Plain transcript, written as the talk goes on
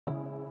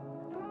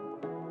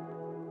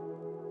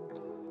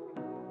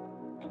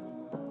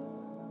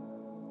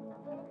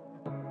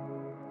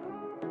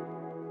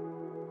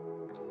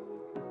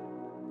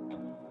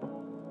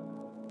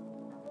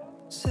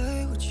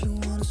Say what you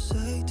wanna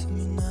say to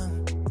me now.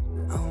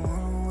 I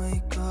wanna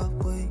wake up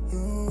with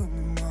you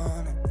in the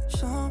morning.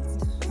 Show me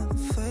there's nothing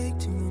fake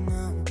to me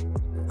now.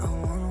 I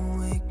wanna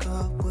wake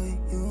up with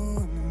you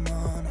in the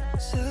morning.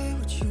 Say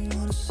what you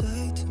wanna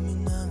say to me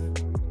now.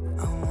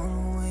 I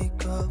wanna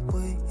wake up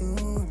with you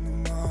in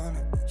the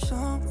morning.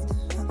 Show me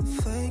there's nothing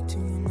fake to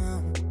me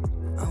now.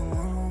 I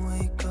wanna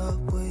wake up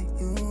with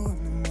you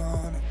in the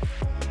morning.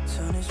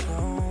 Turn this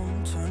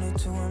room, turn it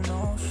to an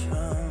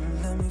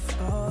ocean. Let me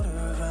float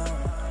around.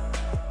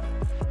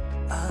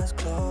 Eyes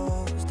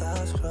closed,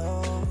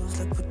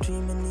 like we're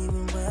dreaming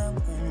even when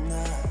we're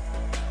not.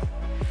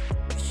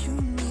 You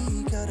and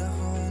me got a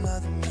whole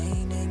lot of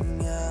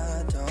meaning,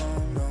 I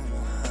don't know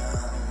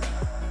how.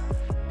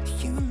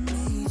 You and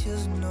me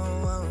just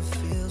know how it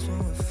feels when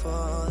we're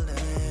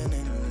falling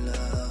in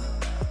love.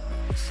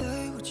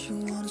 Say what you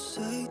wanna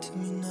say to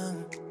me now.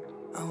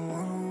 I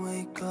wanna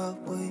wake up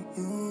with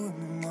you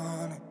in the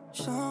morning.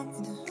 Show me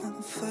there's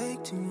nothing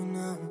fake to me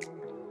now.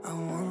 I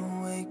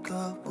wanna wake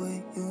up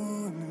with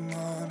you in the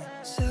morning.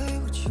 Say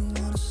what you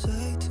wanna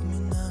say to me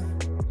now.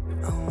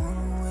 I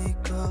wanna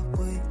wake up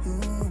with you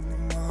in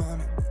the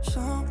morning.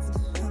 Show me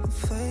there's nothing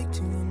fake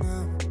to me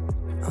now.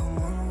 I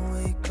wanna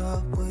wake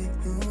up with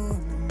you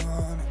in the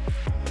morning.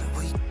 And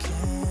we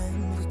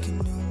can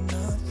do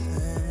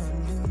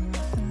nothing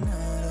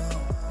at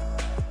all.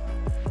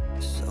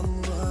 So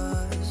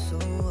what,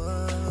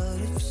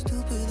 if you're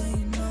stupid then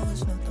you know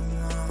it's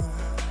nothing wrong.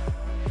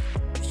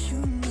 You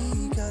and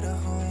me got a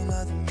whole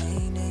lot of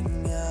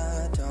meaning,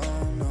 I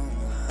don't know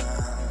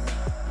how.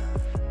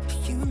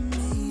 You and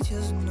me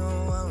just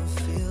know how it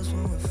feels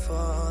when we're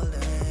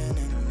falling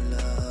in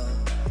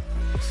love.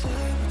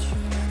 Say what you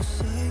wanna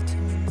say to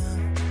me now.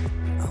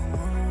 I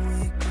wanna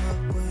wake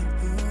up with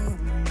you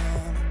in the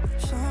morning.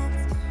 Show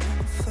me there's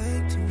nothing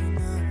fake to me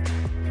now.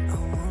 I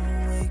wanna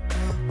wake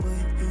up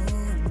with you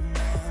in the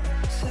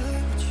morning. Say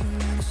what you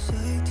wanna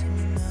say to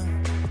me now.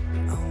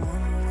 I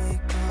wanna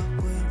wake up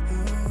with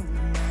you in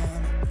the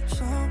morning.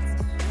 Show me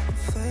there's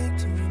nothing fake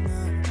to me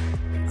now.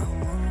 I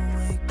wanna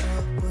wake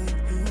up with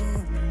you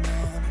in the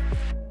morning.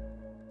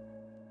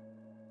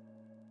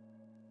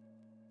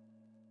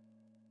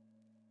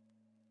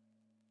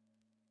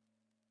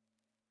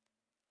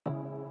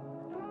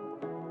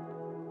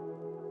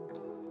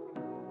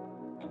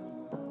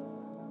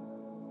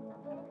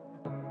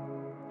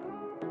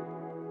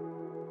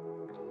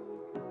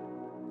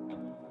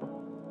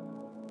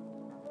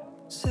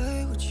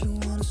 Say what you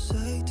wanna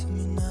say to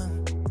me now.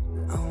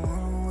 I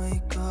wanna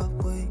wake up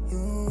with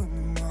you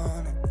in the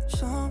morning.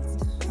 Show me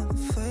there's nothing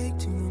fake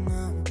to me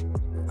now.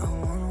 I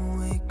wanna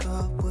wake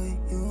up with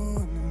you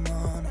in the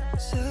morning.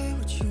 Say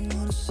what you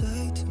wanna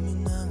say to me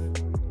now.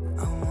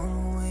 I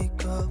wanna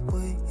wake up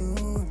with you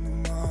in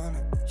the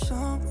morning.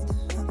 Show me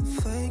there's nothing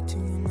fake to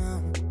me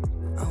now.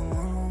 I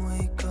wanna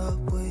wake up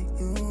with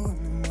you in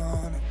the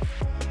morning.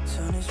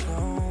 Turn this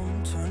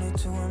room, turn it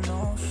to an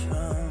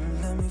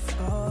ocean. Let me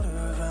float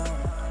around.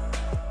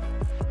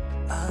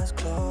 Eyes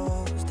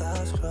closed,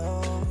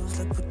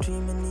 like we're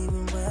dreaming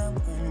even when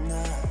we're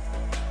not.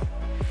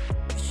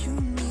 You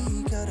and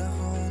me got a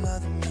whole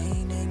lot of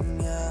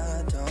meaning,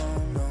 I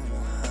don't know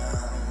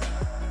how.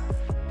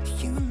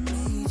 You and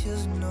me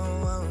just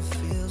know how it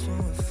feels when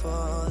we're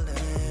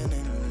falling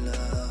in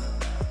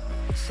love.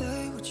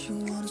 Say what you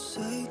wanna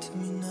say to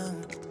me now.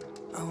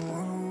 I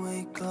wanna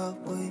wake up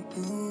with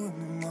you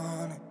in the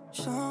morning.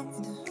 Show me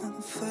there's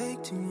nothing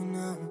fake to me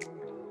now.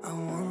 I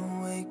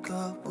wanna wake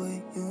up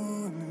with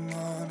you in the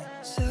morning.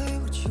 Say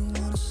what you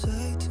wanna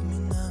say to me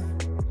now.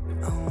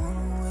 I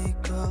wanna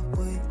wake up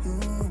with you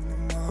in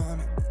the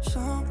morning.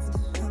 Show me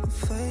there's nothing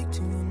fake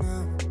to me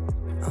now.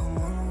 I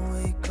wanna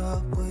wake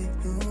up with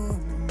you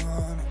in the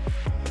morning.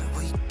 And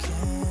we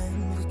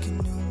can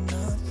do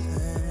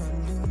nothing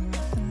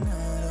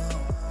at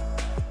all.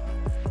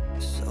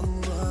 So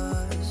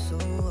what,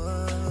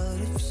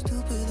 if you're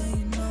stupid then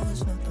you know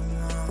it's nothing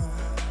wrong.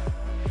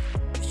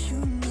 You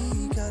and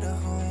me got a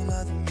whole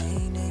lot of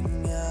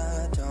meaning,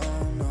 I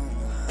don't know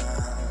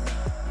how.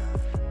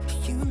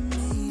 You and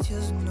me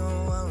just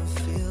know how it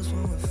feels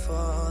when we're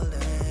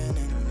falling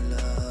in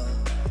love.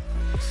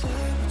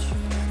 Say what you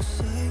wanna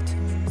say to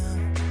me now.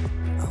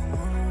 I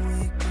wanna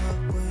wake up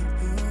with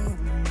you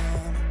in the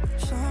morning.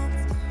 Show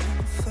me there's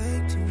nothing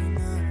fake to me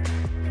now.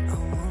 I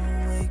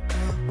wanna wake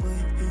up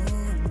with you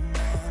in the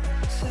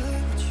morning. Say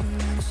what you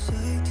wanna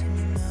say to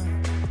me now.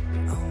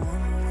 I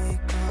wanna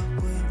wake up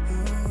with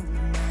you in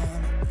the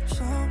morning.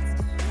 Show me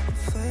there's nothing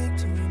fake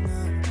to me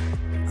now.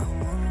 I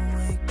wanna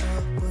wake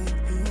up with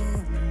you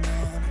in the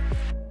morning.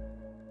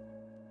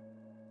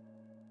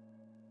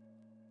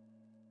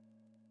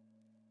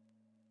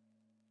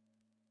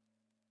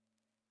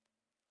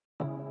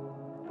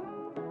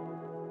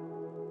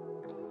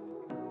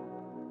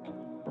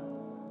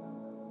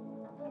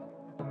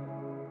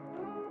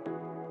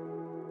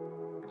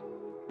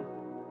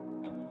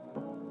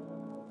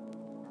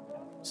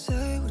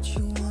 Say what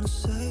you wanna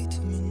say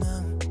to me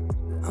now.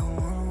 I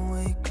wanna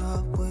wake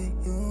up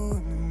with you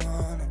in the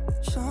morning.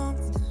 Show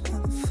me there's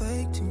nothing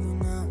fake to me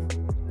now.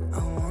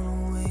 I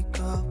wanna wake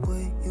up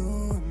with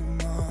you in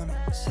the morning.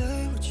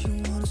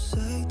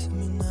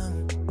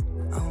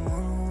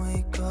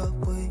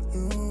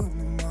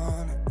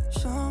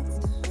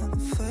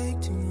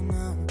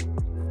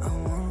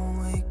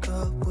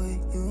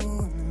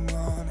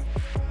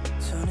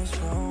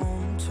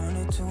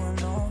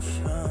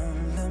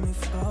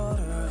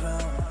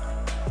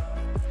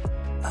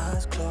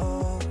 eyes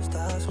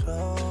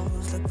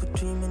closed, like we're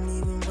dreaming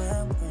even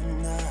when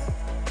we're not.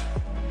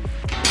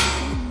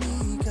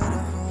 You got a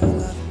whole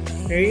lot of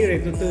me. Okay,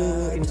 ready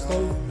to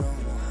install.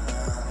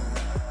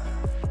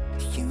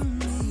 You and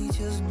me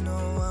just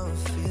know how it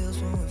feels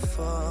when we're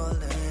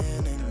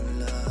falling in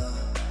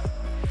love.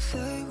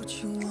 Say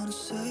what you wanna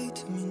say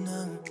to me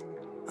now.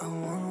 I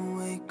wanna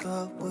wake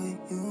up with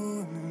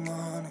you in the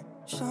morning.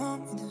 Show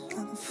me there's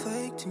nothing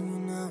fake to me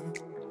now.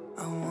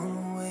 I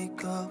wanna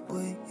wake up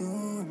with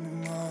you in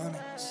the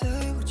morning.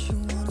 Say what you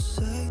wanna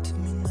say to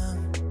me now.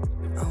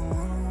 I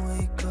wanna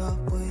wake up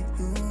with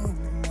you in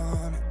the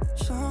morning.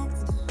 Show me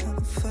there's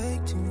nothing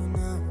fake to me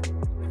now.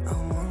 I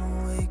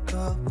wanna wake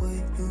up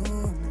with you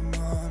in the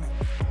morning.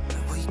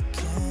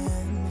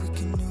 We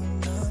can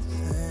do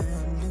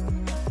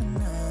nothing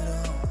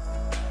at all.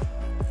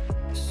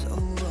 So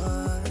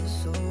what,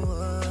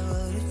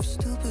 if you're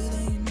stupid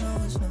then you know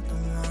there's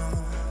nothing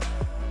wrong.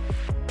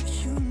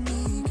 You and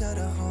me got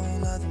a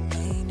whole other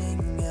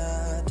meaning,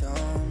 I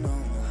don't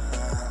know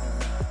how.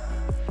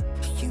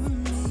 You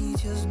and me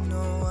just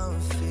know how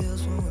it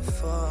feels when we're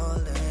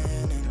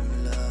falling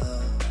in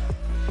love.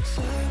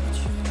 Say what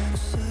you wanna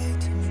say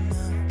to me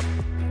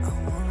now.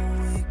 I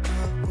wanna wake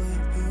up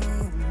with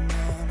you in the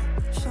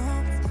morning. Show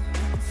me there's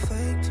nothing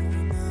fake to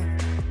me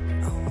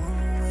now. I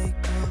wanna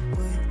wake up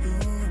with you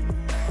in the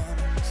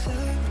morning.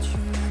 Say what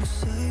you wanna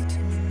say to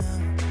me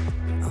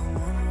now. I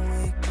wanna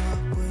wake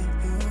up with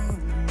you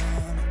in the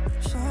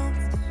morning. Show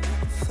me there's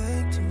nothing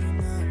fake to me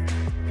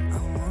now.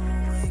 I wanna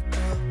wake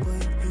up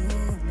with you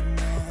in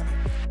the morning.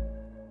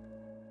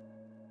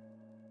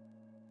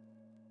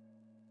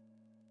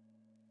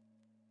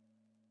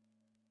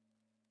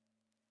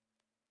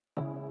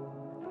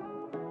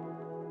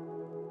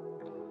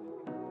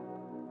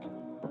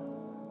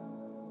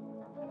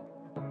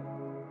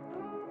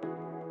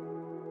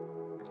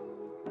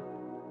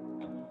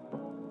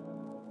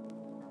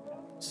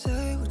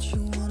 Say what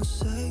you wanna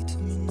say to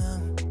me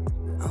now.